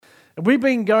And we've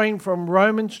been going from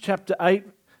Romans chapter 8,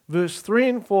 verse 3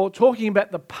 and 4, talking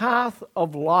about the path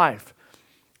of life.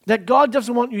 That God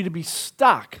doesn't want you to be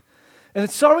stuck. And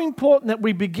it's so important that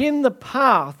we begin the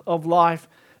path of life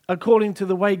according to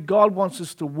the way God wants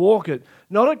us to walk it,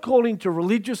 not according to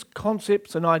religious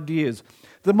concepts and ideas.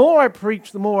 The more I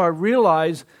preach, the more I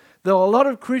realize that a lot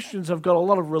of Christians have got a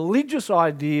lot of religious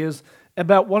ideas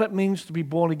about what it means to be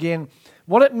born again,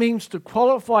 what it means to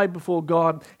qualify before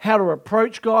God, how to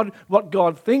approach God, what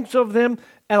God thinks of them,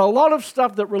 and a lot of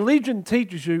stuff that religion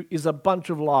teaches you is a bunch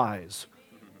of lies.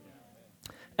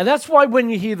 And that's why when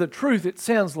you hear the truth, it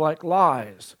sounds like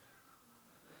lies.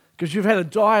 Because you've had a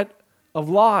diet of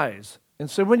lies. And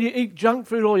so when you eat junk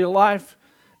food all your life,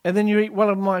 and then you eat one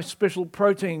of my special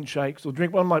protein shakes, or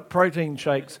drink one of my protein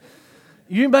shakes,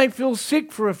 you may feel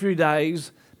sick for a few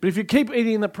days, but if you keep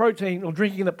eating the protein or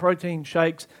drinking the protein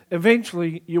shakes,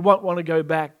 eventually you won't want to go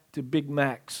back to Big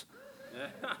Macs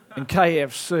and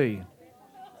KFC.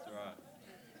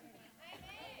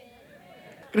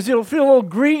 Because it'll feel all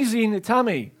greasy in your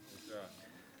tummy.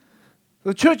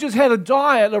 The church has had a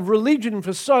diet of religion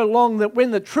for so long that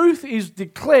when the truth is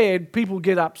declared, people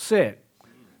get upset.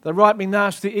 They write me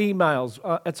nasty emails.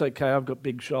 That's okay, I've got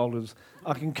big shoulders.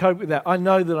 I can cope with that. I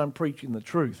know that I'm preaching the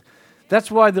truth. That's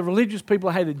why the religious people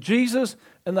hated Jesus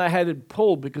and they hated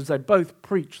Paul, because they both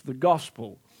preached the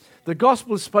gospel. The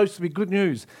gospel is supposed to be good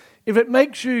news. If it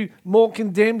makes you more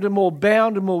condemned and more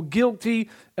bound and more guilty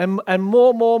and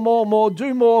more,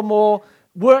 do more,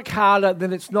 work harder,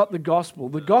 then it's not the gospel.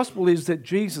 The gospel is that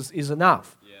Jesus is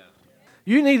enough. Yeah.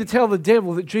 You need to tell the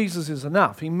devil that Jesus is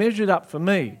enough. He measured up for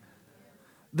me.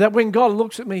 That when God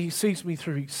looks at me, he sees me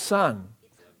through his Son.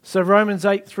 So Romans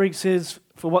 8:3 says,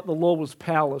 for what the law was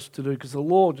powerless to do, because the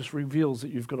law just reveals that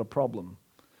you've got a problem.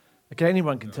 Okay,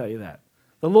 anyone can tell you that.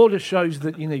 The law just shows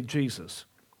that you need Jesus.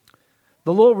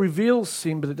 The law reveals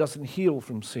sin, but it doesn't heal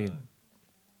from sin.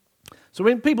 So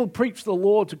when people preach the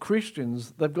law to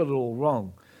Christians, they've got it all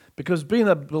wrong. Because being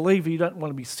a believer, you don't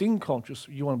want to be sin conscious,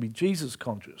 you want to be Jesus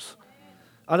conscious.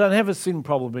 I don't have a sin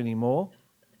problem anymore.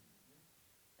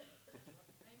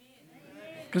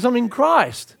 Because I'm in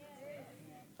Christ.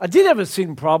 I did have a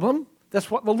sin problem. That's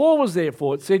what the law was there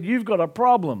for. It said, you've got a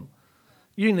problem.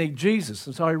 You need Jesus.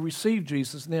 And so I received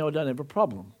Jesus. Now I don't have a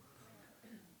problem.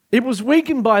 It was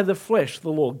weakened by the flesh, the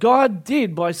law. God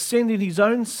did by sending his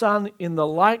own Son in the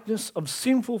likeness of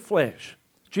sinful flesh.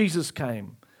 Jesus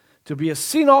came to be a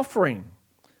sin offering.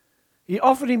 He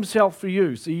offered himself for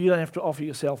you, so you don't have to offer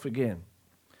yourself again.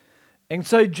 And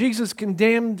so Jesus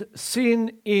condemned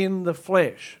sin in the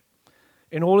flesh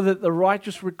in order that the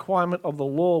righteous requirement of the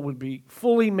law would be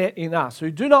fully met in us,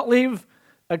 who do not live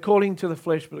according to the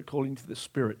flesh, but according to the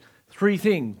Spirit. 3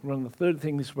 things. We're on the 3rd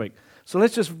thing this week. So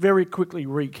let's just very quickly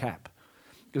recap,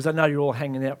 because I know you're all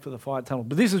hanging out for the fire tunnel,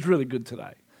 but this is really good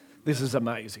today. This is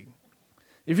amazing.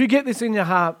 If you get this in your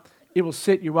heart, it will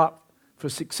set you up for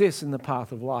success in the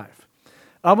path of life.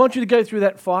 I want you to go through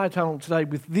that fire tunnel today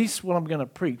with this, what I'm going to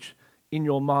preach, in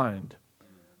your mind.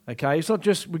 Okay, it's not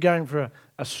just we're going for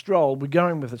a stroll, we're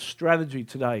going with a strategy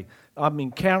today. I'm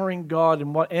encountering God,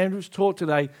 and what Andrew's taught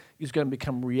today is going to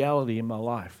become reality in my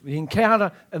life. The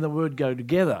encounter and the word go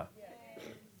together.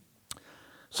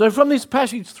 So from this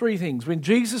passage, 3 things. When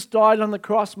Jesus died on the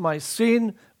cross, my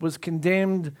sin was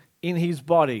condemned in his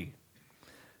body.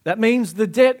 That means the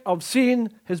debt of sin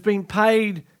has been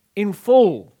paid in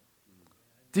full.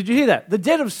 Did you hear that? The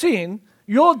debt of sin,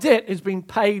 your debt has been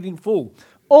paid in full.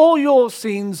 All your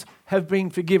sins have been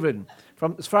forgiven.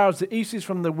 From as far as the east is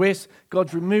from the west,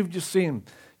 God's removed your sin.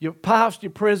 Your past,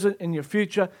 your present, and your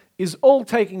future is all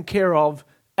taken care of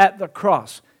at the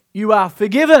cross. You are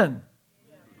forgiven.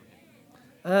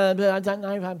 But I don't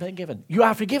know if I'm forgiven. You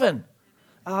are forgiven.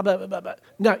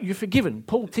 No, you're forgiven.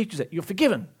 Paul teaches that. You're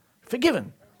forgiven.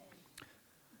 Forgiven.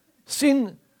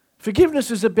 Forgiveness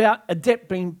is about a debt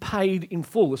being paid in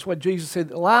full. That's why Jesus said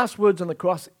the last words on the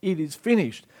cross, it is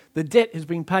finished. The debt has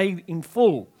been paid in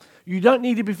full. You don't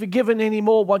need to be forgiven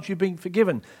anymore once you've been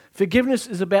forgiven. Forgiveness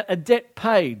is about a debt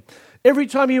paid. Every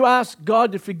time you ask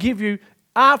God to forgive you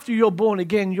after you're born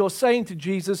again, you're saying to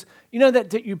Jesus, you know that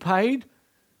debt you paid?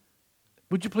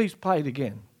 Would you please pay it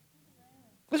again?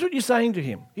 That's what you're saying to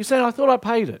him. You're saying, I thought I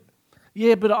paid it.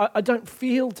 Yeah, but I don't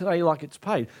feel today like it's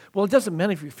paid. Well, it doesn't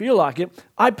matter if you feel like it.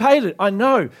 I paid it. I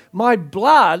know. My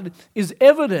blood is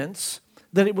evidence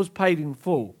that it was paid in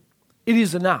full. It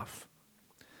is enough.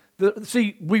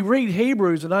 See, we read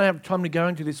Hebrews, and I don't have time to go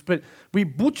into this, but we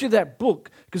butcher that book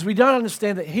because we don't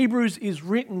understand that Hebrews is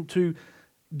written to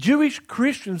Jewish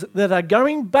Christians that are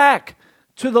going back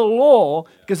to the law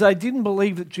because they didn't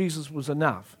believe that Jesus was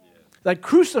enough. They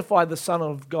crucified the Son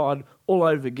of God all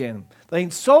over again. They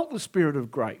insult the Spirit of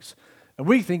grace. And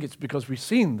we think it's because we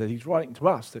sin that he's writing to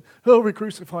us, that, oh, we're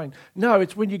crucifying. No,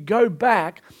 it's when you go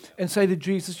back and say to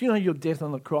Jesus, you know, your death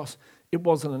on the cross, it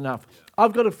wasn't enough.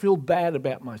 I've got to feel bad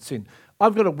about my sin.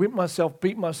 I've got to whip myself,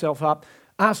 beat myself up,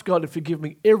 ask God to forgive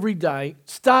me every day.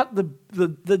 Start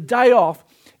the day off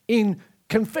in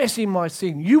confessing my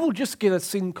sin. You will just get a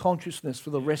sin consciousness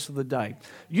for the rest of the day.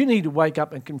 You need to wake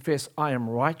up and confess, I am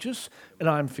righteous and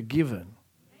I am forgiven.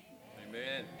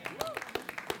 Amen.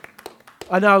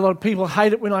 I know a lot of people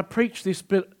hate it when I preach this,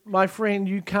 but my friend,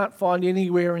 you can't find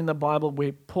anywhere in the Bible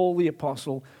where Paul the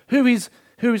Apostle, who is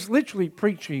literally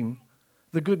preaching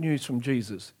the good news from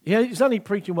Jesus. Yeah, he's only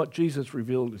preaching what Jesus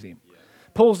revealed to him. Yeah.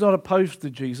 Paul's not opposed to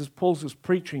Jesus. Paul's just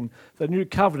preaching the new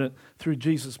covenant through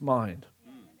Jesus' mind.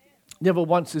 Never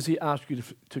once does he ask you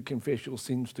to confess your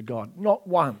sins to God. Not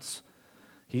once.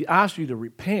 He asks you to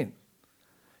repent.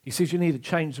 He says you need to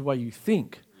change the way you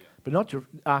think, but not to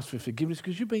ask for forgiveness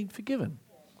because you've been forgiven.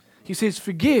 He says,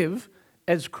 forgive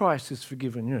as Christ has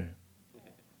forgiven you.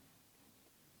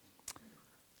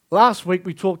 Last week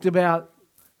we talked about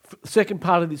the second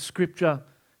part of this scripture.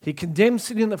 He condemns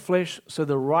sin in the flesh so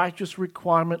the righteous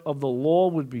requirement of the law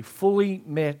would be fully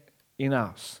met in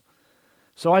us.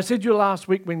 So I said to you last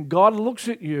week, when God looks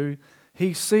at you,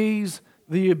 he sees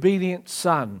the obedient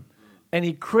son and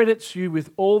he credits you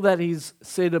with all that he's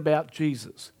said about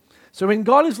Jesus. So when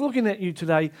God is looking at you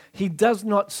today, he does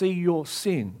not see your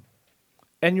sin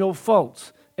and your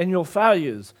faults and your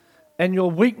failures and your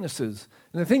weaknesses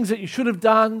and the things that you should have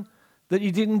done that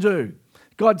you didn't do.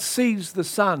 God sees the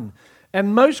Son.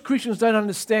 And most Christians don't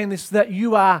understand this, that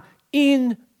you are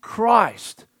in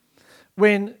Christ.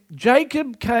 When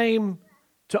Jacob came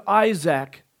to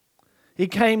Isaac, he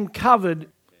came covered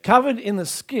in the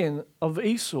skin of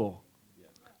Esau.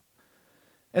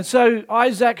 And so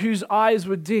Isaac, whose eyes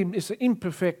were dim, is an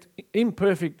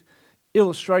imperfect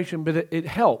illustration, but it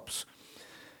helps.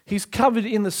 He's covered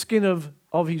in the skin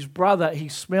of his brother. He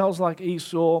smells like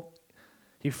Esau.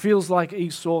 He feels like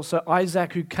Esau. So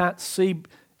Isaac, who can't see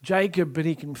Jacob, but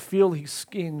he can feel his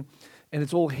skin, and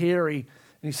it's all hairy.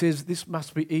 And he says, this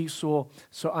must be Esau,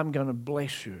 so I'm going to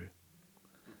bless you.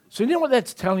 So you know what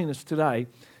that's telling us today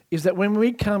is that when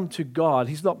we come to God,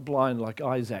 he's not blind like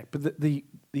Isaac, but the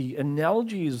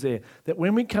analogy is there that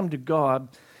when we come to God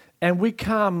and we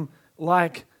come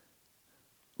like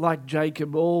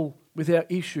Jacob, all with our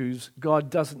issues, God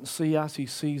doesn't see us, he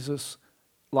sees us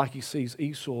like he sees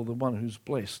Esau, the one who's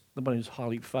blessed, the one who's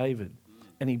highly favored,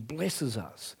 and he blesses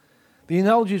us. The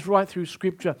analogy is right through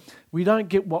Scripture. We don't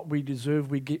get what we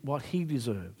deserve, we get what he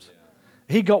deserves.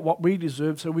 He got what we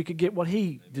deserve so we could get what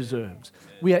he deserves.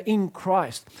 We are in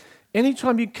Christ.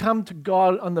 Anytime you come to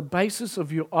God on the basis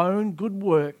of your own good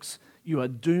works, you are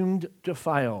doomed to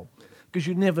fail because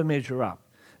you never measure up.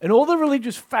 And all the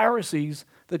religious Pharisees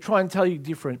that try and tell you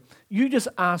different, you just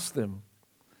ask them,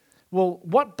 well,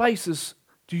 what basis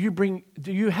do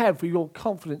you have for your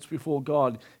confidence before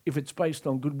God if it's based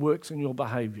on good works and your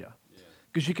behavior?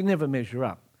 Because you can never measure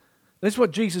up. That's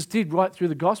what Jesus did right through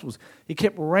the Gospels. He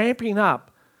kept ramping up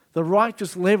the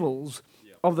righteous levels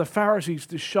of the Pharisees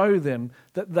to show them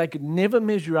that they could never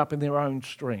measure up in their own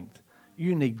strength.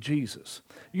 You need Jesus.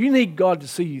 You need God to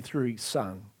see you through his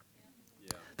Son.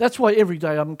 That's why every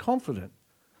day I'm confident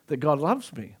that God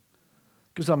loves me,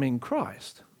 because I'm in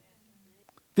Christ.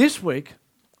 This week,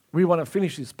 we want to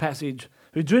finish this passage,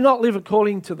 who do not live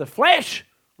according to the flesh.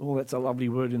 Oh, that's a lovely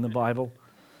word in the Bible.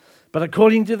 But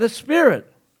according to the Spirit.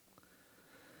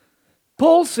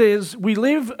 Paul says we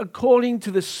live according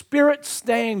to the Spirit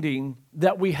standing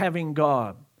that we have in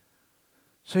God.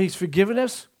 So he's forgiven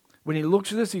us. When he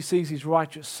looks at us, he sees his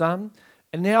righteous Son.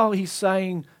 And now he's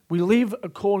saying we live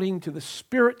according to the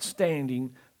Spirit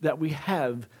standing that we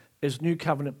have as New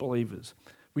Covenant believers.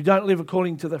 We don't live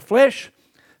according to the flesh,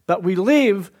 but we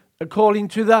live according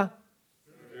to the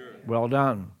Spirit. Well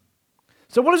done.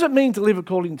 So what does it mean to live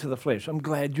according to the flesh? I'm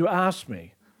glad you asked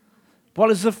me. What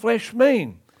does the flesh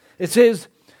mean? It says,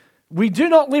 we do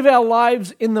not live our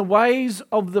lives in the ways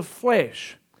of the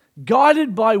flesh,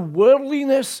 guided by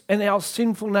worldliness and our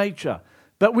sinful nature,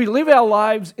 but we live our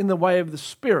lives in the way of the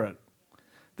Spirit.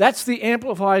 That's the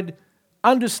amplified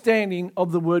understanding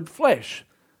of the word flesh.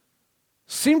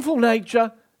 Sinful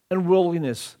nature and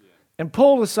worldliness. And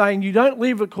Paul is saying you don't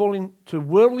live according to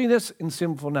worldliness and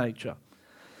sinful nature.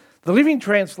 The Living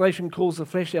Translation calls the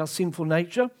flesh our sinful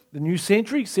nature. The New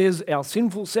Century says our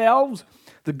sinful selves.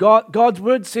 God's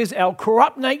Word says our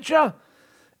corrupt nature.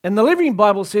 And the Living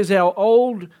Bible says our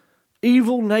old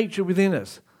evil nature within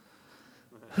us.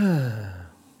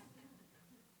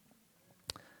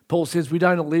 Paul says we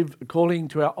don't live according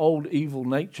to our old evil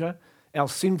nature. our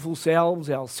sinful selves,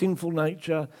 our sinful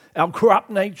nature, our corrupt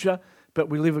nature, but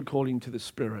we live according to the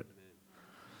Spirit.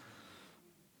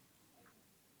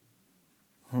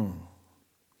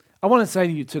 I want to say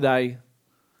to you today,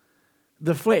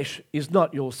 the flesh is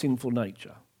not your sinful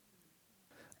nature.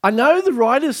 I know the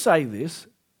writers say this,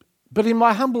 but in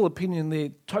my humble opinion,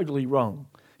 they're totally wrong.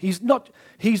 He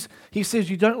says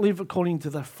you don't live according to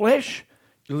the flesh,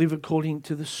 you live according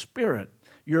to the Spirit.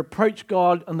 You approach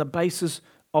God on the basis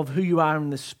of who you are in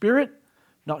the Spirit,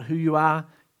 not who you are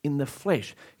in the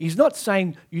flesh. He's not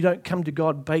saying you don't come to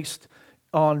God based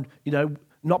on,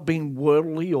 not being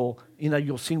worldly or,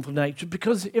 your sinful nature,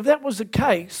 because if that was the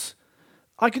case,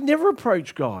 I could never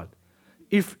approach God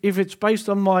if it's based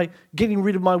on my getting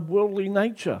rid of my worldly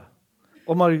nature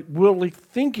or my worldly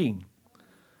thinking.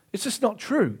 It's just not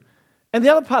true. And the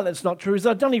other part that's not true is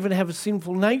I don't even have a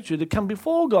sinful nature to come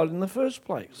before God in the first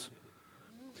place.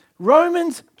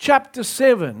 Romans chapter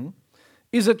 7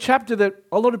 is a chapter that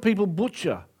a lot of people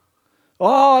butcher.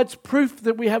 Oh, it's proof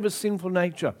that we have a sinful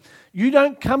nature. You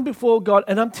don't come before God,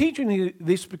 and I'm teaching you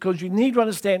this because you need to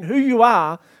understand who you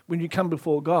are when you come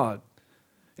before God.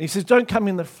 And he says, don't come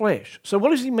in the flesh. So what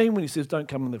does he mean when he says don't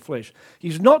come in the flesh?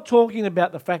 He's not talking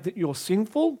about the fact that you're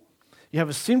sinful, you have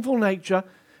a sinful nature,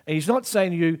 and he's not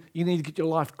saying to you, you need to get your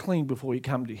life clean before you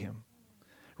come to him.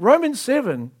 Romans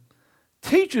 7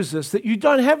 teaches us that you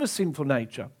don't have a sinful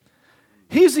nature.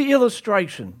 Here's the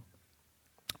illustration.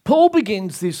 Paul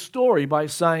begins this story by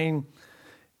saying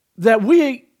that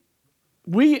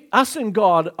us and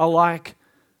God are like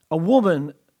a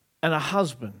woman and a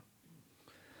husband.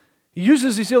 He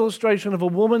uses this illustration of a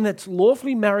woman that's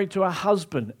lawfully married to a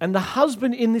husband. And the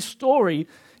husband in this story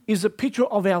is a picture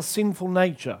of our sinful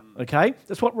nature, okay?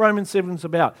 That's what Romans 7 is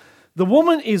about. The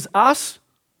woman is us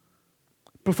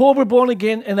before we're born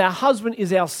again, and our husband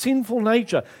is our sinful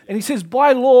nature. And he says,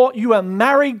 by law, you are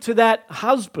married to that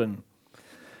husband.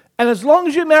 And as long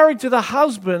as you're married to the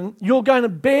husband, you're going to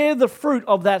bear the fruit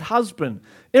of that husband.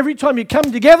 Every time you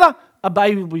come together, a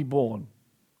baby will be born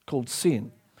called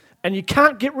sin. And you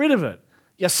can't get rid of it.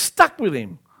 You're stuck with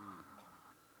him.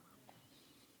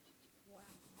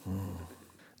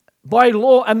 By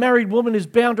law, a married woman is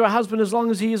bound to her husband as long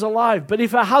as he is alive. But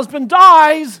if her husband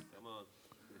dies,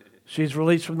 she's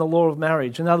released from the law of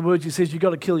marriage. In other words, he says you've got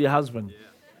to kill your husband.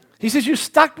 He says you're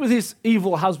stuck with this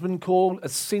evil husband called a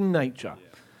sin nature.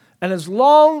 And as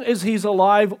long as he's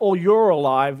alive or you're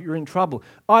alive, you're in trouble.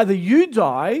 Either you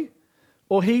die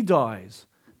or he dies.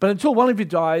 But until one of you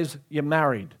dies, you're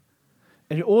married.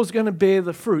 And you're always going to bear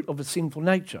the fruit of a sinful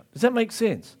nature. Does that make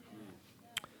sense?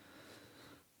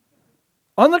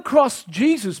 On the cross,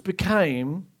 Jesus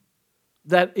became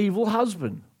that evil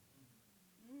husband.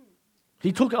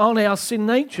 He took on our sin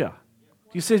nature.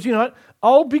 He says,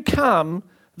 I'll become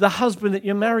the husband that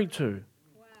you're married to.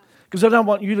 Because I don't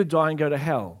want you to die and go to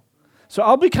hell. So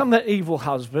I'll become that evil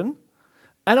husband,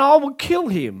 and I will kill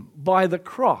him by the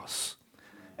cross.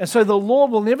 And so the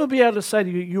Lord will never be able to say to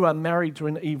you, you are married to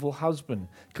an evil husband,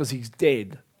 because he's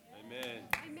dead. Amen.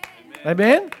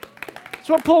 Amen? That's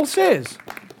what Paul says.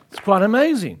 It's quite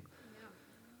amazing.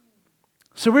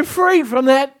 So we're free from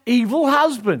that evil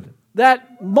husband,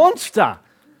 that monster,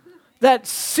 that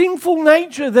sinful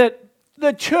nature that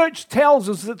the church tells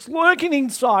us that's lurking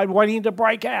inside, waiting to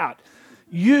break out.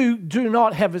 You do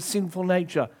not have a sinful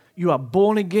nature. You are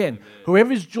born again.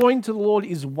 Whoever is joined to the Lord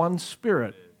is one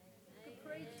spirit.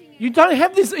 You don't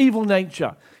have this evil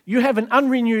nature. You have an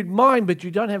unrenewed mind, but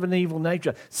you don't have an evil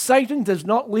nature. Satan does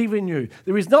not live in you.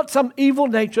 There is not some evil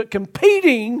nature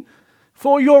competing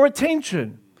for your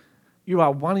attention. You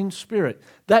are one in spirit.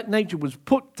 That nature was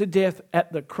put to death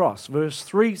at the cross. Verse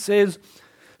 3 says,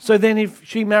 so then if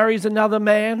she marries another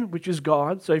man, which is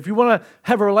God, so if you want to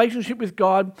have a relationship with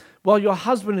God while your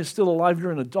husband is still alive,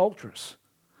 you're an adulteress.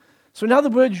 So in other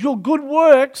words, your good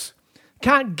works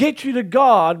can't get you to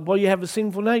God while you have a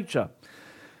sinful nature.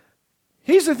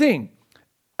 Here's the thing.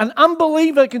 An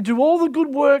unbeliever can do all the good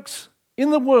works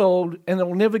in the world and it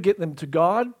will never get them to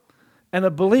God. And a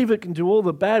believer can do all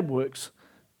the bad works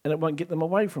and it won't get them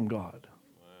away from God.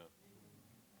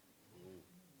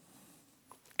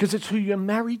 Because it's who you're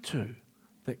married to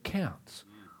that counts.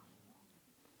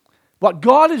 What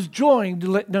God has joined,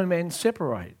 let no man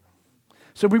separate.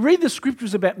 So we read the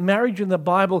scriptures about marriage in the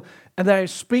Bible, and they are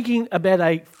speaking about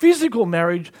a physical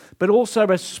marriage, but also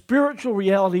a spiritual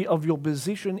reality of your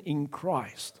position in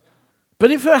Christ. But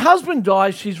if her husband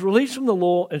dies, she's released from the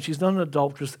law, and she's not an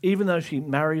adulteress, even though she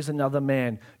marries another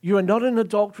man. You are not an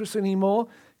adulteress anymore,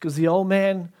 because the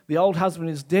old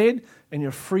husband is dead, and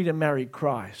you're free to marry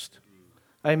Christ.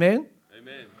 Amen?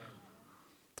 Amen.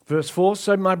 Verse 4,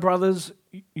 so my brothers,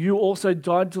 you also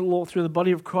died to the law through the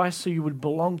body of Christ so you would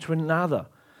belong to another,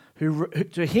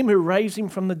 to him who raised him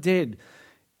from the dead,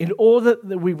 in order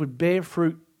that we would bear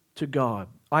fruit to God.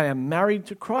 I am married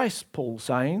to Christ, Paul's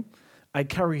saying. I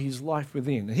carry his life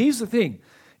within. And here's the thing.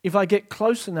 If I get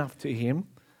close enough to him,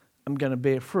 I'm going to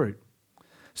bear fruit.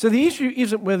 So the issue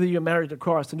isn't whether you're married to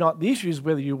Christ or not. The issue is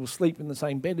whether you will sleep in the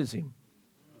same bed as him.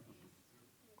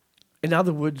 In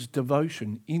other words,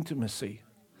 devotion, intimacy,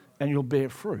 and you'll bear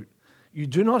fruit. You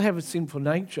do not have a sinful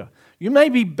nature. You may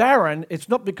be barren. It's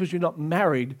not because you're not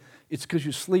married. It's because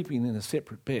you're sleeping in a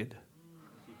separate bed.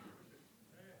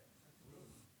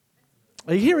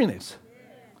 Are you hearing this?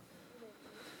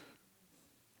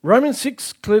 Romans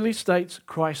 6 clearly states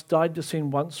Christ died to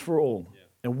sin once for all.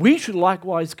 And we should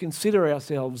likewise consider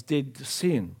ourselves dead to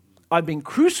sin. I've been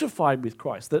crucified with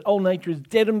Christ. That old nature is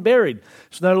dead and buried.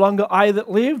 It's no longer I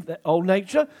that live, that old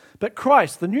nature, but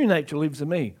Christ, the new nature, lives in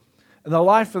me. And the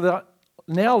life that I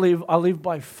now live, I live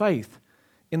by faith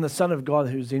in the Son of God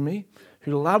who's in me,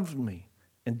 who loved me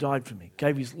and died for me,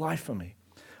 gave his life for me.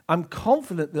 I'm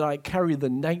confident that I carry the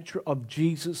nature of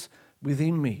Jesus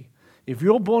within me. If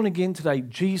you're born again today,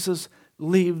 Jesus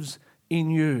lives in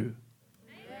you.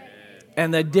 Amen.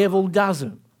 And the devil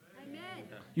doesn't. Amen.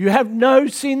 You have no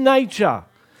sin nature.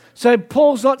 So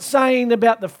Paul's not saying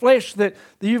about the flesh that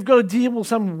you've got to deal with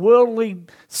some worldly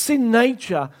sin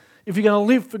nature if you're going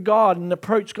to live for God and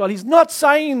approach God. He's not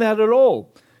saying that at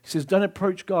all. He says, don't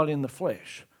approach God in the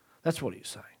flesh. That's what he's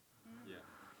saying. Yeah.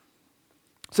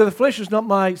 So the flesh is not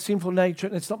my sinful nature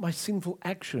and it's not my sinful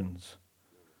actions.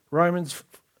 Romans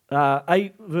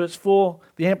 8 verse 4,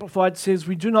 the Amplified says,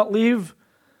 we do not live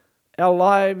our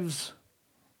lives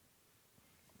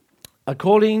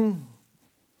according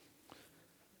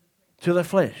to the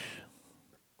flesh.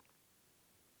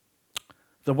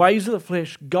 The ways of the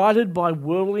flesh, guided by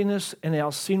worldliness and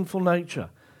our sinful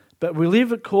nature. But we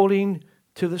live according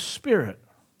to the Spirit.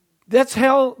 That's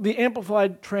how the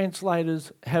Amplified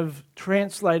translators have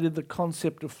translated the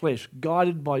concept of flesh,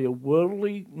 guided by your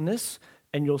worldliness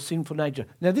and your sinful nature.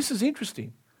 Now this is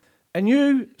interesting. And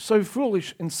you, so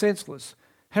foolish and senseless,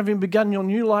 having begun your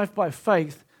new life by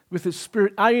faith with the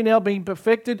Spirit, are you now being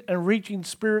perfected and reaching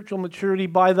spiritual maturity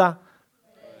by the...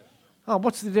 Oh,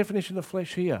 what's the definition of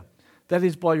flesh here? That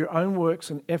is by your own works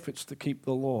and efforts to keep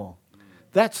the law.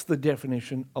 That's the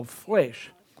definition of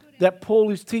flesh that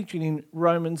Paul is teaching in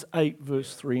Romans 8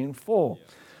 verse 3 and 4.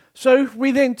 So if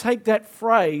we then take that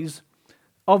phrase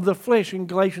of the flesh in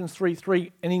Galatians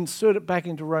 3:3 and insert it back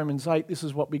into Romans 8, this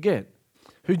is what we get.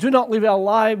 Who do not live our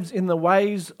lives in the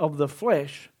ways of the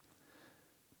flesh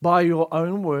by your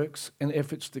own works and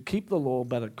efforts to keep the law,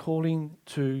 but according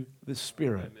to the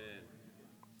Spirit. Amen.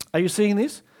 Are you seeing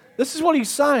this? This is what he's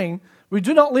saying. We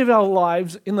do not live our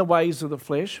lives in the ways of the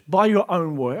flesh by your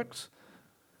own works,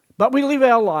 but we live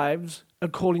our lives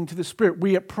according to the Spirit.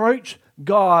 We approach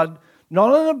God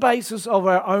not on the basis of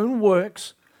our own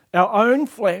works, our own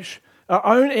flesh, our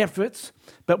own efforts,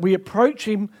 but we approach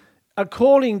him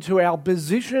according to our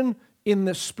position in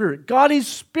the Spirit. God is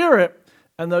Spirit,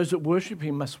 and those that worship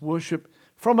him must worship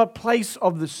from a place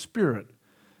of the Spirit,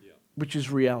 which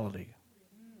is reality.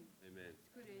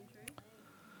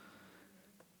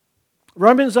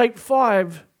 Romans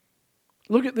 8:5,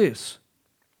 look at this.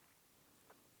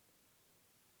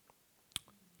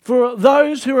 For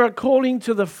those who are according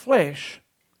to the flesh,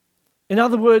 in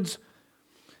other words,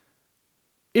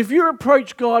 if you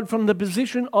approach God from the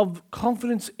position of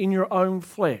confidence in your own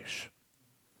flesh,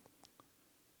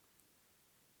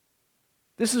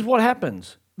 this is what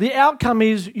happens. The outcome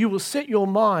is you will set your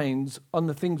minds on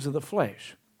the things of the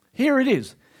flesh. Here it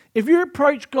is. If you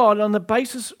approach God on the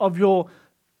basis of your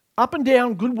up and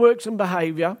down good works and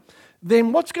behavior,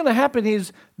 then what's going to happen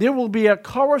is there will be a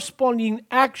corresponding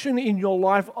action in your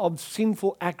life of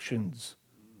sinful actions.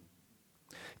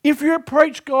 If you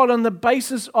approach God on the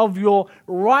basis of your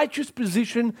righteous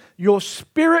position, your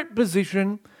spirit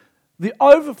position, the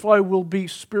overflow will be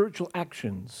spiritual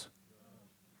actions.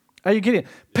 Are you getting it?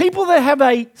 People that have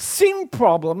a sin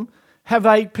problem have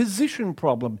a position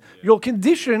problem. Your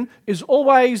condition is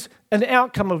always an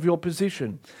outcome of your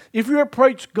position. If you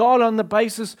approach God on the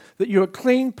basis that you're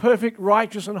clean, perfect,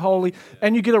 righteous, and holy,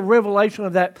 and you get a revelation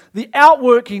of that, the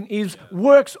outworking is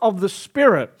works of the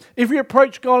Spirit. If you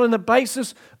approach God on the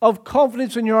basis of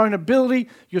confidence in your own ability,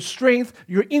 your strength,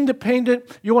 you're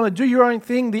independent, you want to do your own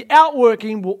thing, the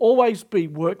outworking will always be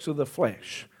works of the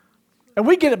flesh. And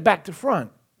we get it back to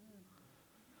front.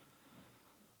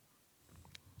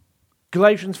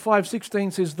 Galatians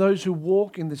 5:16 says, those who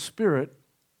walk in the Spirit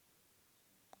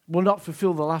will not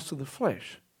fulfill the lust of the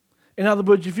flesh. In other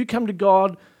words, if you come to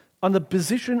God on the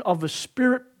position of a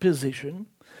spirit position,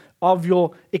 of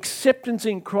your acceptance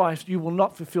in Christ, you will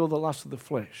not fulfill the lust of the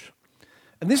flesh.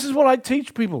 And this is what I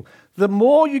teach people. The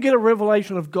more you get a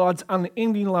revelation of God's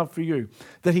unending love for you,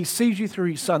 that he sees you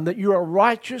through his Son, that you are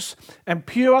righteous and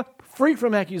pure, free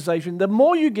from accusation, the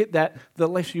more you get that, the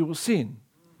less you will sin.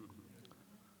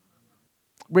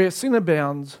 Where sin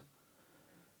abounds,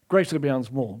 grace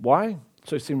abounds more. Why?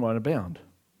 So sin won't abound.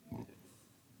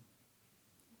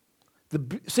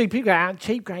 See, people go,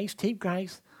 cheap grace, cheap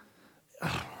grace.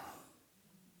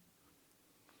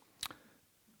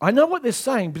 I know what they're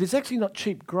saying, but it's actually not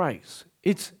cheap grace.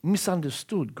 It's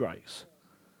misunderstood grace.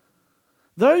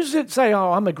 Those that say,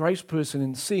 oh, I'm a grace person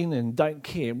and sin and don't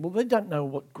care, well, they don't know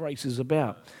what grace is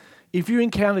about. If you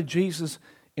encounter Jesus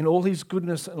in all his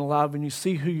goodness and love and you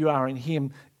see who you are in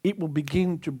him, it will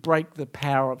begin to break the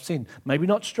power of sin. Maybe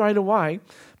not straight away,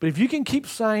 but if you can keep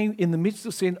saying in the midst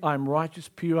of sin, I'm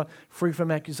righteous, pure, free from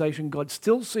accusation, God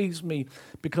still sees me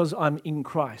because I'm in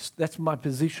Christ. That's my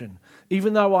position.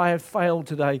 Even though I have failed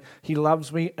today, he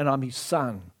loves me and I'm his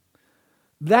son.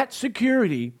 That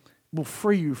security will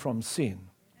free you from sin.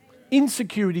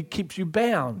 Insecurity keeps you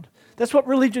bound. That's what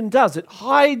religion does. It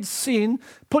hides sin,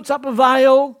 puts up a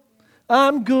veil.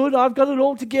 I'm good, I've got it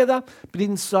all together. But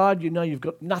inside, you know you've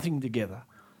got nothing together.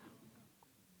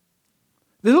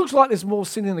 It looks like there's more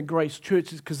sin in the Grace Church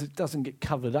because it doesn't get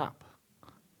covered up.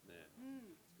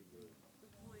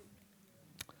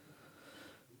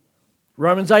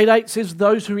 Romans 8:8 says,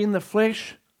 those who are in the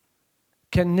flesh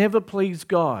can never please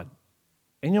God.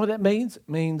 And you know what that means? It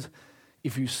means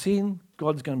if you sin,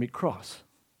 God's going to be cross.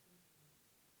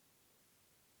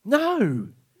 No.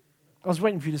 I was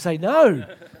waiting for you to say no.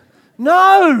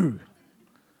 No!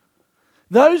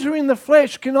 Those who are in the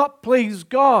flesh cannot please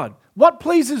God. What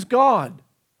pleases God?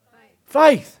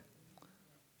 Faith.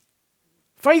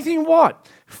 Faith in what?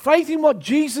 Faith in what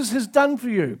Jesus has done for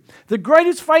you. The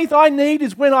greatest faith I need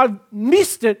is when I've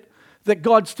missed it, that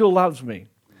God still loves me.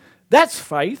 That's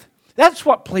faith. That's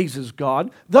what pleases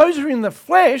God. Those who are in the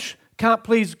flesh can't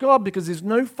please God because there's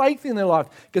no faith in their life,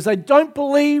 because they don't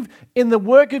believe in the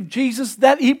work of Jesus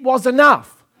that it was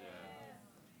enough.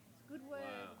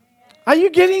 Are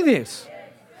you getting this?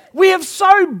 We have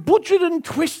so butchered and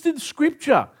twisted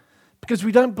Scripture because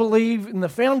we don't believe in the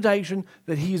foundation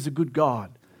that he is a good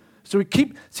God. So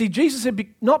Jesus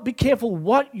said, not be careful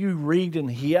what you read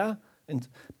and hear,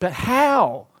 but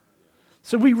how.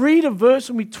 So we read a verse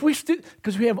and we twist it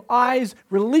because we have eyes,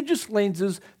 religious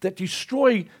lenses that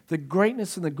destroy the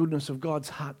greatness and the goodness of God's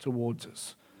heart towards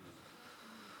us.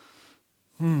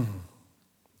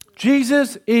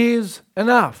 Jesus is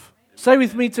enough. Say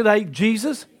with me today,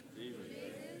 Jesus.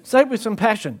 Say it with some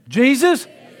passion. Jesus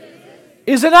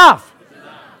is enough.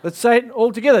 Let's say it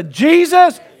all together.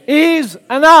 Jesus is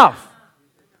enough.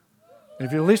 And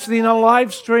if you're listening on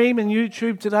live stream and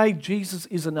YouTube today, Jesus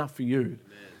is enough for you.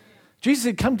 Jesus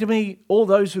said, come to me, all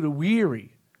those who are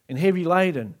weary and heavy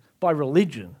laden by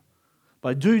religion,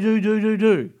 by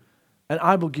do, and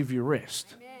I will give you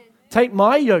rest. Amen. Take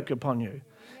my yoke upon you. Amen.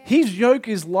 His yoke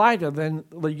is lighter than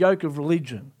the yoke of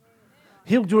religion.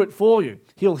 He'll do it for you.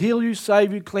 He'll heal you,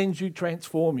 save you, cleanse you,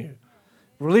 transform you.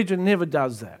 Religion never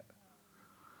does that.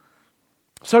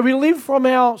 So we live from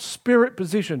our spirit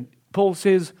position. Paul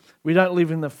says we don't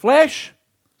live in the flesh,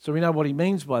 so we know what he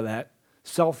means by that.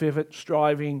 Self-effort,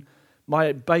 striving,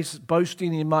 my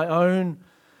boasting in my own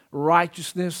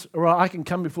righteousness. Or I can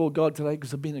come before God today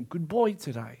because I've been a good boy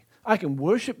today. I can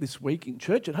worship this week in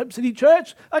church at Hope City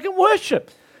Church. I can worship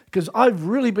because I've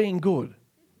really been good.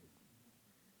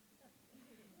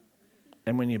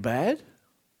 And when you're bad,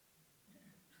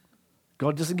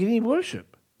 God doesn't get any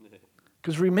worship.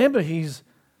 Because remember, He's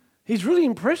really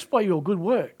impressed by your good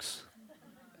works.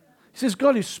 He says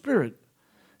God is spirit.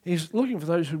 He's looking for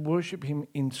those who worship Him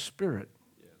in spirit,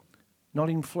 not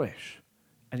in flesh,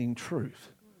 and in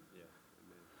truth.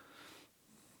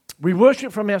 We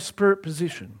worship from our spirit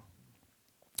position.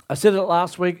 I said it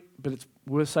last week, but it's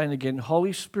worth saying again.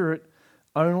 Holy Spirit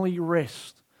only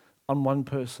rests on one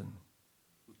person.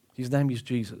 His name is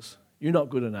Jesus. You're not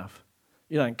good enough.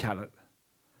 You don't cut it.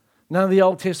 None of the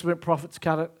Old Testament prophets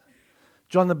cut it.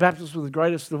 John the Baptist was the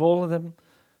greatest of all of them.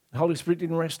 The Holy Spirit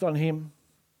didn't rest on him.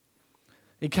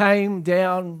 He came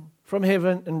down from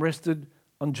heaven and rested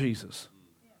on Jesus.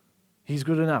 He's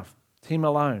good enough. It's Him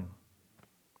alone.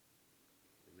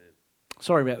 Amen.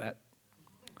 Sorry about that.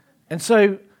 And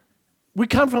so we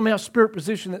come from our spirit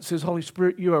position that says, Holy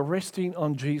Spirit, you are resting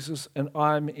on Jesus and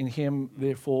I'm in Him,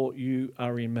 therefore you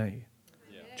are in me.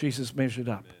 Yeah. Jesus measured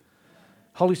up. Amen.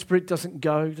 Holy Spirit doesn't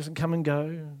come and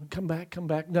go, come back.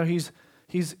 No, He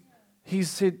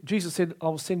said, Jesus said, I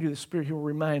will send you the Spirit, He will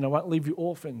remain. I won't leave you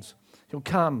orphans. He'll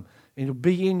come and He'll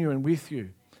be in you and with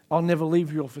you. I'll never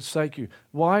leave you or forsake you.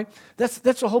 Why? That's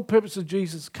the whole purpose of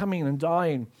Jesus coming and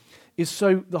dying, is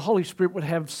so the Holy Spirit would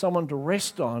have someone to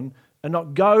rest on and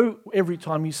not go every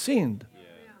time he sinned. Yeah.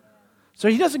 So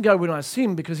he doesn't go when I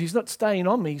sin because he's not staying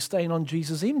on me, he's staying on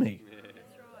Jesus in me. Yeah.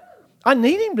 I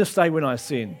need him to stay when I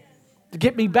sin to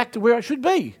get me back to where I should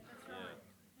be. Yeah.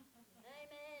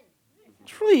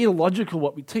 It's really illogical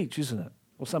what we teach, isn't it?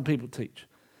 Or some people teach.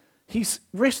 He's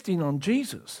resting on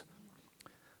Jesus.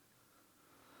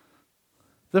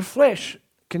 The flesh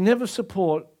can never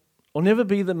support or never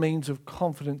be the means of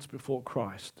confidence before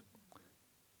Christ.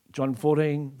 John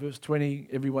 14, verse 20,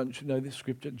 everyone should know this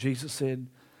scripture. Jesus said,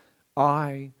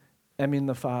 I am in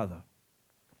the Father.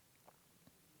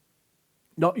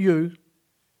 Not you.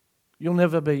 You'll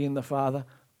never be in the Father.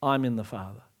 I'm in the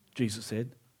Father, Jesus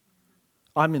said.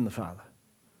 I'm in the Father.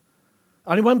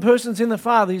 Only one person's in the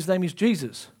Father, his name is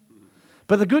Jesus.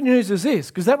 But the good news is this,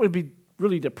 because that would be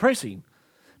really depressing.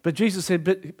 But Jesus said,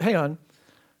 but hang on,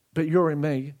 but you're in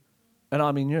me and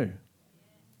I'm in you.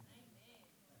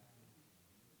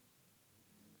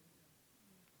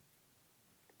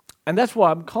 And that's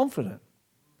why I'm confident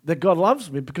that God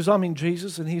loves me, because I'm in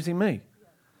Jesus and he's in me.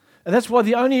 And that's why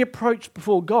the only approach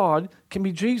before God can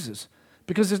be Jesus.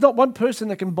 Because there's not one person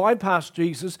that can bypass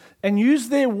Jesus and use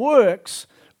their works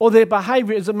or their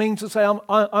behavior as a means to say,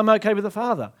 I'm okay with the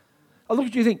Father. I look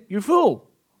at you and think, you fool.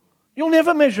 You'll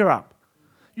never measure up.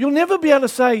 You'll never be able to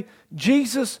say,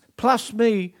 Jesus plus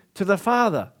me to the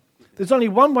Father. There's only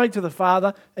one way to the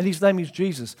Father, and his name is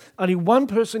Jesus. Only one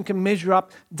person can measure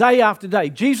up day after day.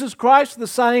 Jesus Christ, the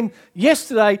same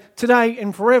yesterday, today,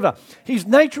 and forever. His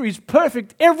nature is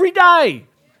perfect every day.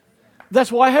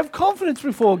 That's why I have confidence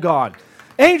before God.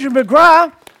 Andrew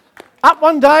McGrath, up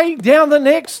one day, down the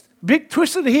next, bit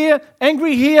twisted here,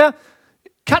 angry here,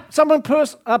 cut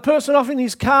a person off in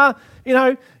his car,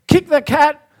 kick the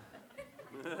cat.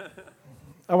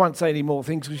 I won't say any more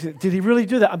things. Did he really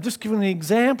do that? I'm just giving an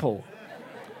example.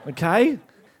 Okay?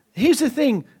 Here's the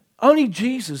thing. Only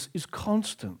Jesus is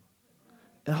constant.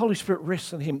 And the Holy Spirit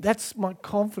rests on him. That's my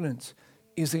confidence,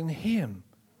 is in him.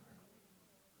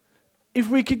 If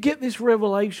we could get this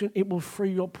revelation, it will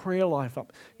free your prayer life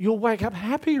up. You'll wake up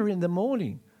happier in the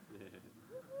morning.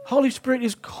 Holy Spirit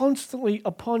is constantly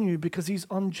upon you because he's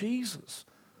on Jesus.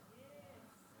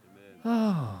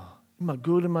 Oh. My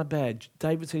good and my bad.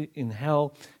 David said, in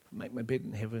hell, make my bed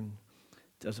in heaven.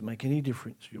 Doesn't make any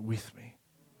difference. You're with me.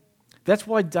 That's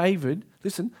why David,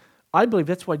 listen, I believe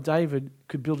that's why David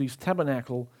could build his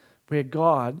tabernacle where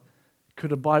God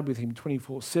could abide with him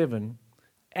 24/7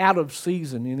 out of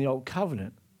season in the Old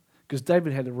Covenant, because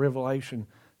David had a revelation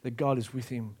that God is with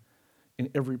him in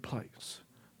every place,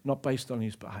 not based on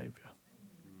his behavior.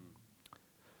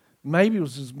 Maybe it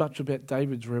was as much about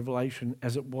David's revelation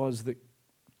as it was that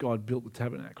God built the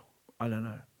tabernacle. I don't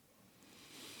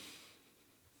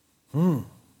know.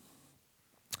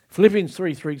 Philippians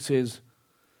 3:3 says,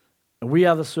 we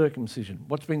are the circumcision.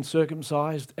 What's been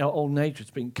circumcised? Our old nature. It's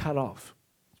been cut off.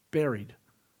 It's buried.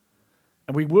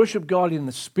 And we worship God in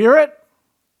the Spirit.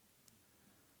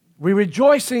 We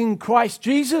rejoice in Christ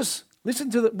Jesus.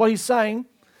 Listen to what he's saying.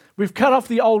 We've cut off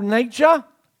the old nature,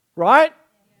 right?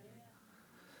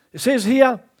 It says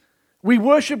here, we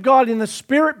worship God in the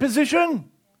Spirit position,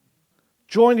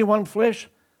 joined in one flesh.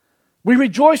 We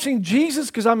rejoice in Jesus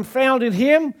because I'm found in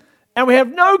him, and we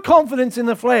have no confidence in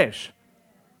the flesh.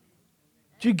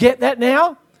 Do you get that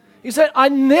now? He said, I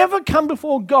never come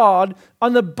before God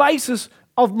on the basis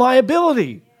of my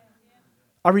ability.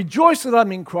 I rejoice that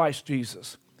I'm in Christ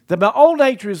Jesus, that my old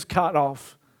nature is cut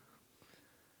off,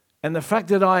 and the fact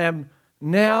that I am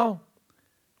now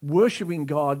worshiping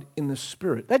God in the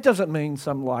Spirit. That doesn't mean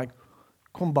some like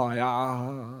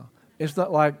kumbaya. It's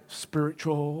not like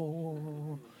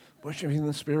spiritual, worshiping in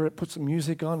the Spirit, put some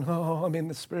music on, oh, I'm in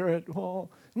the Spirit. Oh.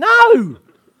 No!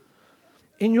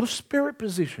 In your spirit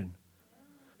position.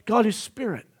 God is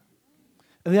Spirit.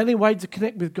 And the only way to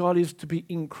connect with God is to be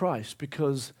in Christ,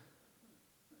 because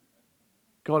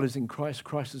God is in Christ,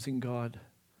 Christ is in God,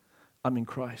 I'm in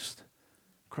Christ,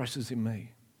 Christ is in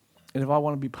me. And if I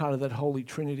want to be part of that Holy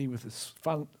Trinity with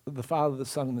the Father, the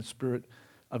Son, and the Spirit,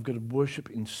 I've got to worship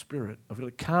in spirit. I've got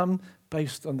to come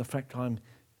based on the fact I'm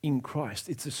in Christ.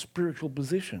 It's a spiritual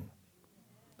position.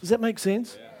 Does that make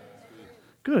sense? Yeah,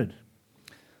 good.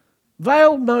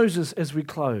 Veiled Moses as we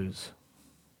close.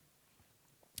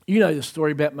 You know the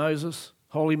story about Moses,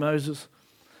 holy Moses.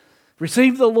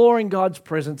 Received the law in God's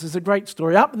presence. It's a great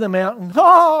story. Up in the mountain,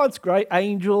 oh, it's great.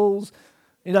 Angels,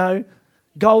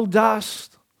 gold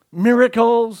dust,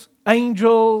 miracles,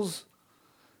 angels,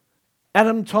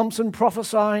 Adam Thompson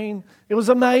prophesying. It was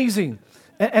amazing.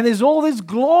 And there's all this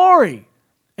glory.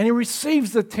 And he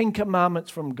receives the 10 Commandments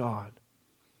from God.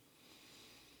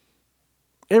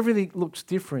 Everything looks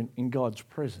different in God's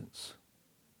presence.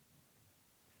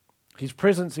 His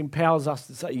presence empowers us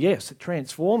to say, yes, it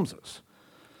transforms us.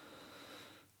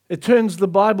 It turns the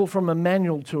Bible from a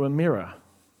manual to a mirror.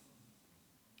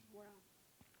 Wow.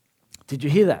 Did you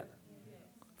hear that? Yeah.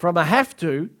 From a have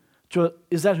to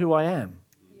is that who I am?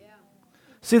 Yeah.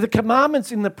 See, the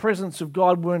commandments in the presence of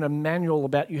God weren't a manual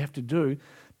about you have to do,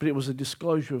 but it was a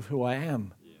disclosure of who I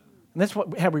am. Yeah. And that's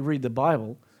how we read the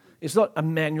Bible. It's not a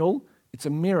manual, it's a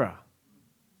mirror.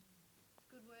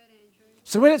 Good word, Andrew.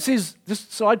 So when it says, just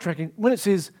sidetracking, when it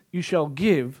says you shall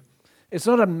give, it's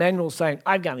not a manual saying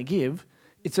I'm going to give.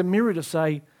 It's a mirror to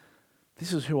say,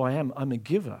 this is who I am. I'm a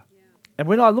giver. Yeah. And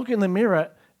when I look in the mirror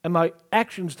and my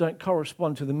actions don't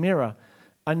correspond to the mirror,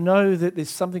 I know that there's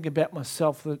something about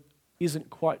myself that isn't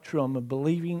quite true. I'm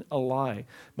believing a lie.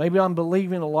 Maybe I'm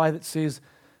believing a lie that says,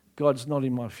 God's not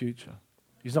in my future.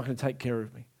 He's not going to take care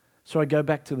of me. So I go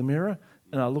back to the mirror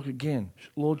and I look again.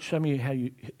 Lord, show me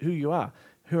who you are.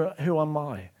 Who am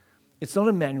I? It's not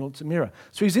a manual, it's a mirror.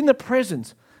 So he's in the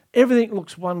presence. Everything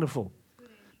looks wonderful.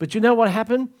 But you know what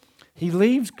happened? He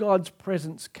leaves God's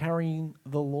presence carrying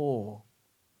the law.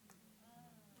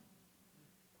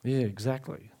 Yeah,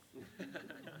 exactly.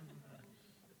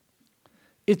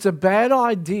 It's a bad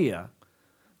idea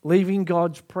leaving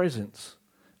God's presence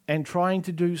and trying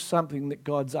to do something that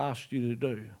God's asked you to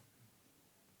do.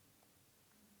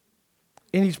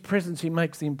 In his presence, he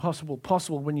makes the impossible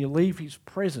possible. When you leave his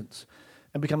presence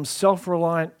and become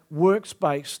self-reliant,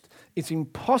 works-based, it's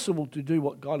impossible to do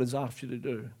what God has asked you to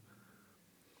do.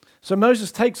 So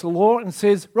Moses takes the law and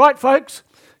says, right, folks,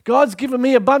 God's given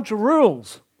me a bunch of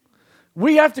rules.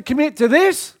 We have to commit to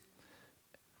this,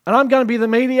 and I'm going to be the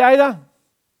mediator.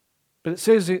 But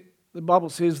the Bible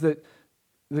says that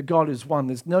God is one.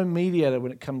 There's no mediator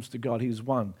when it comes to God. He's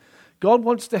one. God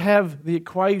wants to have the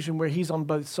equation where he's on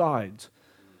both sides.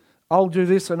 I'll do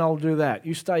this and I'll do that.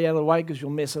 You stay out of the way because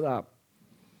you'll mess it up.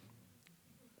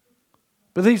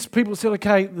 But these people said,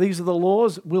 okay, these are the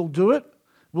laws. We'll do it.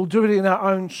 We'll do it in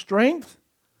our own strength.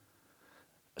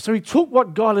 So he took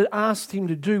what God had asked him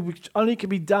to do, which only can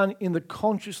be done in the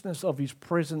consciousness of his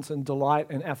presence and delight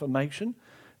and affirmation,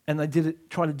 and they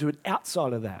tried to do it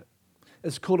outside of that.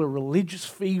 It's called a religious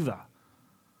fever.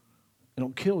 And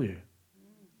it'll kill you.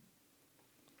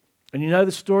 And you know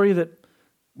the story that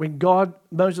when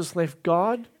Moses left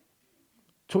God,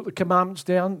 took the commandments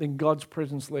down, then God's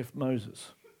presence left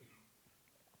Moses.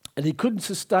 And he couldn't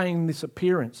sustain this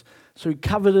appearance, so he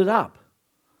covered it up.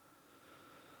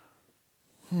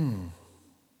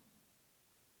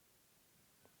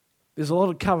 There's a lot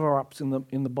of cover-ups in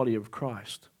the body of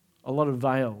Christ. A lot of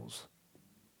veils.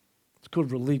 It's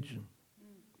called religion.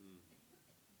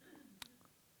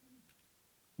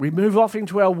 We move off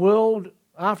into our world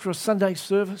after a Sunday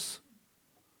service,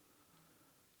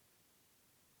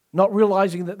 not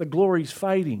realizing that the glory is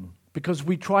fading because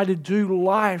we try to do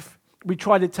life. We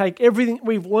try to take everything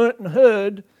we've learnt and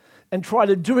heard and try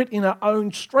to do it in our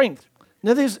own strength.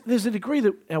 Now, there's a degree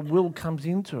that our will comes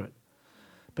into it,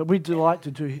 but we delight to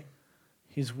do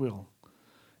his will.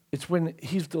 It's when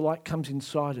his delight comes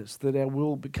inside us that our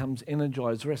will becomes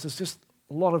energized. The rest is just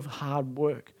a lot of hard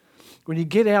work. When you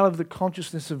get out of the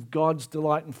consciousness of God's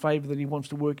delight and favor that he wants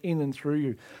to work in and through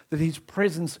you, that his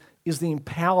presence is the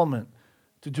empowerment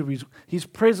to do his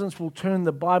presence will turn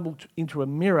the Bible into a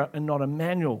mirror and not a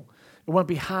manual. It won't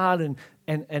be hard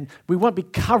and we won't be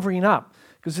covering up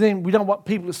because then we don't want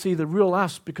people to see the real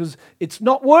us because it's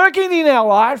not working in our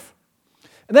life.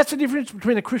 And that's the difference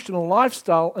between a Christian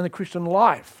lifestyle and a Christian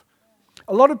life.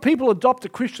 A lot of people adopt a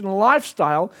Christian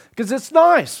lifestyle because it's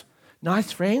nice.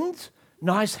 Nice friends,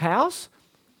 nice house.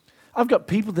 I've got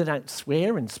people that don't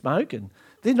swear and smoke and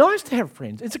they're nice to have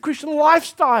friends. It's a Christian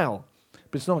lifestyle,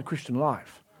 but it's not a Christian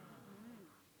life.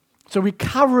 So we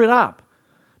cover it up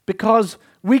because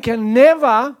we can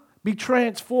never be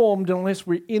transformed unless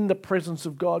we're in the presence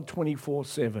of God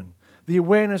 24/7. The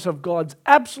awareness of God's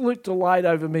absolute delight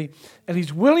over me and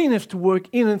his willingness to work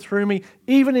in and through me,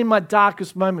 even in my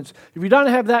darkest moments. If you don't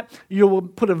have that, you will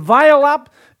put a veil up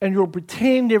and you'll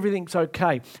pretend everything's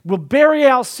okay. We'll bury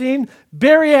our sin,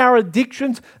 bury our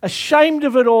addictions, ashamed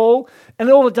of it all,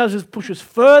 and all it does is push us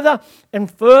further and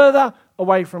further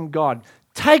away from God.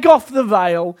 Take off the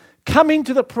veil, come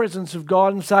into the presence of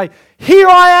God and say, here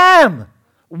I am,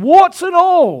 warts and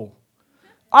all.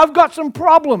 I've got some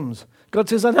problems. God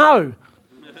says, I know.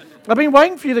 I've been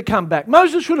waiting for you to come back.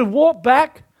 Moses should have walked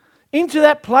back into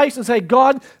that place and say,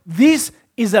 God, this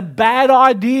is a bad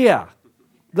idea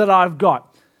that I've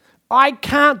got. I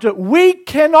can't do it. We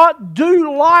cannot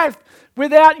do life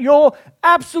without your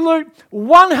absolute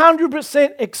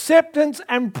 100% acceptance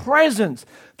and presence.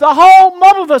 The whole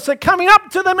mob of us are coming up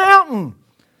to the mountain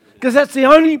because that's the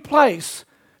only place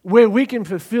where we can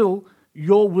fulfill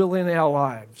your will in our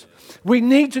lives. We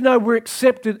need to know we're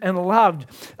accepted and loved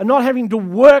and not having to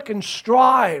work and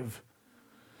strive.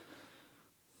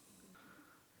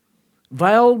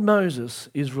 Veiled Moses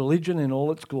is religion in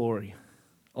all its glory.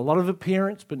 A lot of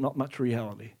appearance, but not much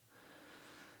reality.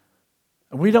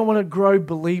 And we don't want to grow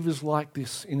believers like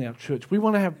this in our church. We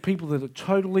want to have people that are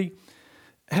totally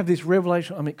have this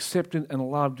revelation, I'm accepted and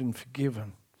loved and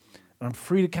forgiven. And I'm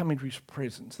free to come into his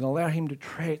presence and allow him to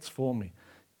transform me.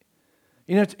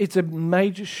 You know, it's a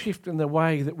major shift in the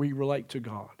way that we relate to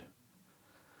God.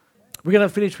 We're going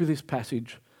to finish with this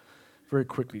passage very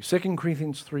quickly. 2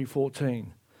 Corinthians 3:14.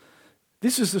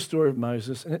 This is the story of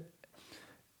Moses.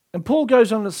 And Paul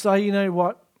goes on to say, you know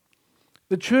what?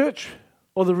 The church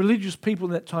or the religious people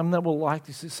in that time, they were like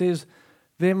this. It says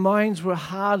their minds were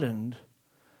hardened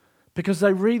because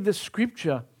they read the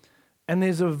scripture and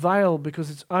there's a veil because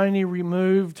it's only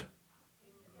removed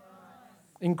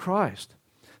in Christ.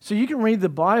 So you can read the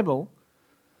Bible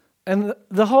and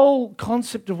the whole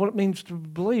concept of what it means to be a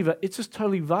believer, it's just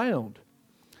totally veiled.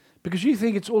 Because you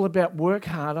think it's all about work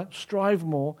harder, strive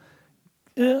more,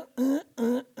 but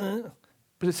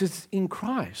it says in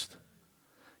Christ.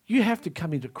 You have to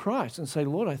come into Christ and say,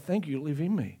 Lord, I thank you, live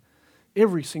in me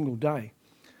every single day.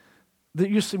 That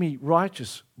you see me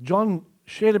righteous. John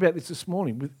shared about this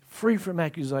morning, with free from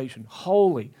accusation,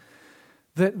 holy.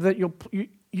 That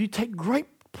you take great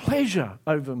pleasure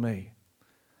over me.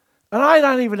 And I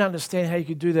don't even understand how you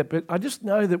could do that, but I just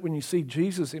know that when you see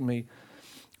Jesus in me,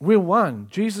 we're one.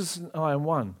 Jesus and I are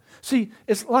one. See,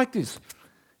 it's like this.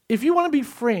 If you want to be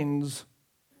friends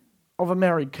of a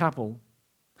married couple,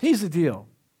 here's the deal.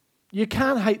 You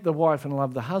can't hate the wife and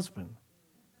love the husband.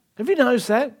 Have you noticed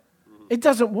that? It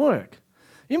doesn't work.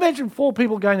 You imagine 4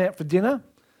 people going out for dinner,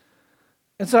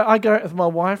 and so I go out with my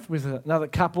wife with another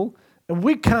couple, and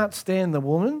we can't stand the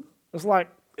woman. It's like,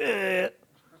 but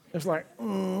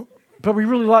we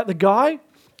really like the guy.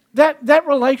 That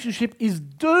relationship is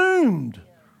doomed.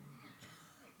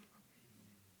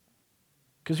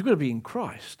 Because you've got to be in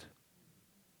Christ.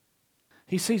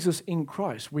 He sees us in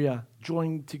Christ. We are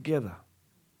joined together.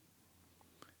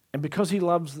 And because he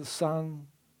loves the Son,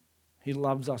 he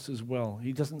loves us as well.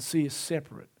 He doesn't see us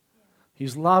separate.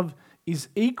 His love is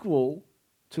equal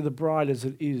to the bride as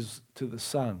it is to the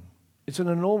Son. It's an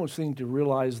enormous thing to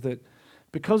realize that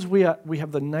because we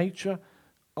have the nature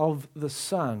of the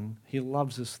Son, he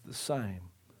loves us the same.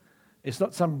 It's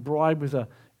not some bride with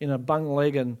a bung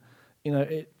leg and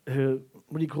her,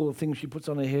 what do you call the thing she puts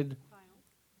on her head?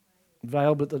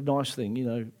 Veil, but the nice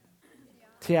thing,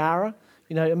 tiara.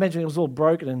 Imagine it was all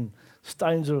broken and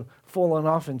stones are falling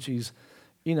off and she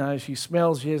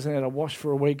smells, she hasn't had a wash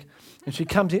for a week and she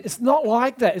comes in. It's not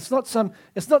like that. It's not some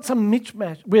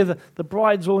mismatch where the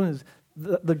bride's all in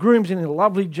the groom's in a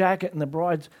lovely jacket and the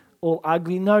bride's all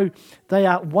ugly. No, they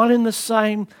are one and the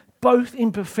same, both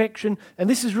in perfection. And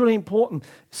this is really important.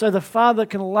 So the Father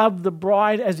can love the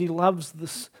bride as he loves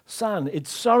the Son.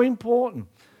 It's so important.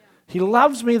 He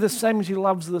loves me the same as he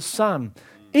loves the Son.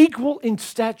 Equal in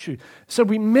stature. So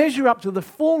we measure up to the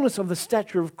fullness of the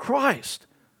stature of Christ.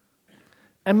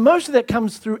 And most of that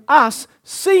comes through us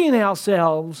seeing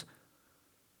ourselves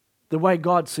the way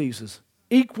God sees us.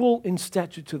 Equal in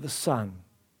stature to the Son.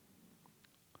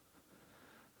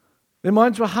 Their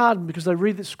minds were hardened because they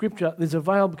read the scripture. There's a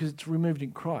veil because it's removed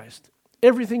in Christ.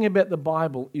 Everything about the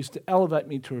Bible is to elevate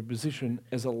me to a position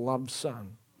as a loved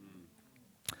son.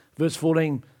 Verse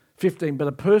 14, 15,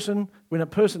 but when a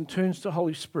person turns to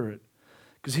Holy Spirit,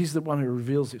 because he's the one who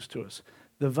reveals this to us,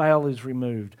 the veil is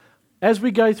removed. As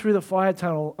we go through the fire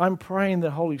tunnel, I'm praying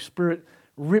that Holy Spirit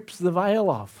rips the veil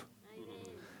off.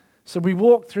 Amen. So we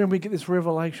walk through and we get this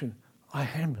revelation. I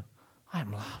am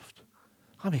loved.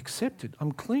 I'm accepted.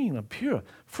 I'm clean. I'm pure.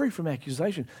 Free from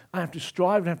accusation. I have to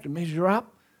strive and have to measure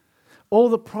up. All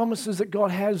the promises that God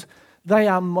has, they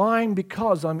are mine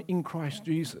because I'm in Christ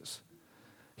Jesus.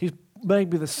 He's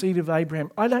made me the seed of Abraham.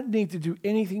 I don't need to do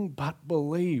anything but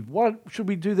believe. What should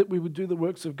we do that we would do the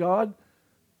works of God?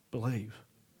 Believe.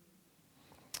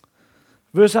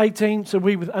 Verse 18, so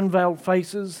we with unveiled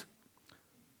faces,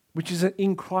 which is an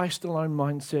in Christ alone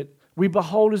mindset, we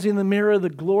behold as in the mirror the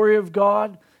glory of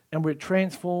God, and we're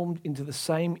transformed into the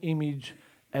same image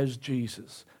as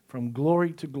Jesus, from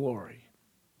glory to glory.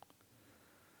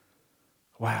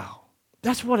 Wow.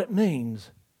 That's what it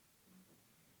means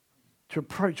to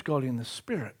approach God in the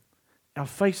Spirit. Our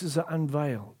faces are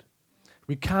unveiled.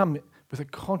 We come with a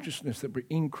consciousness that we're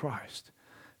in Christ.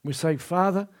 We say,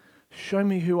 Father, show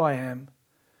me who I am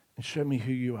and show me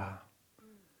who you are.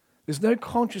 There's no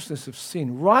consciousness of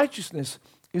sin. Righteousness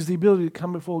is the ability to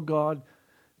come before God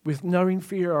with no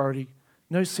inferiority,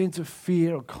 no sense of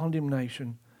fear or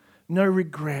condemnation, no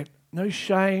regret, no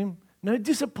shame, no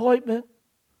disappointment,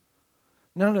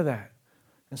 none of that.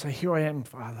 And say, here I am,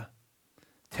 Father.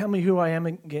 Tell me who I am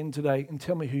again today and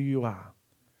tell me who you are.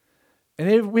 And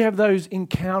if we have those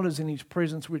encounters in his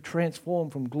presence, we're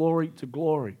transformed from glory to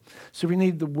glory. So we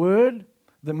need the word,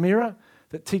 the mirror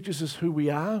that teaches us who we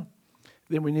are.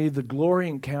 Then we need the glory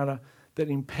encounter that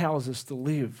empowers us to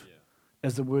live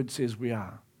as the word says we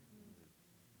are.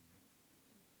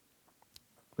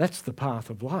 That's the path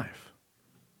of life.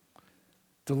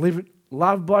 Delivered,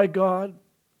 loved by God.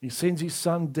 He sends his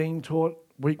son, Dean taught,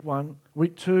 week 1.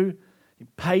 Week 2, he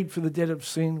paid for the debt of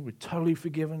sin. We're totally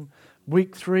forgiven.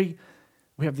 Week 3,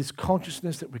 we have this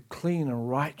consciousness that we're clean and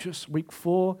righteous. Week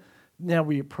 4, now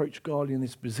we approach God in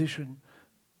this position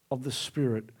of the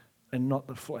Spirit and not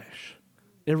the flesh.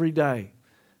 Every day,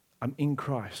 I'm in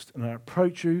Christ and I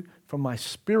approach you from my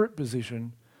spirit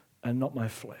position and not my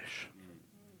flesh.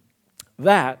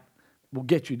 That will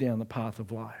get you down the path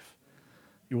of life.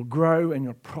 You'll grow and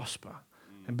you'll prosper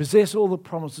and possess all the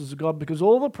promises of God, because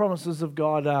all the promises of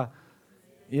God are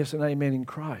yes and amen in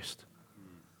Christ.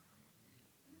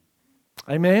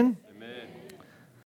 Amen?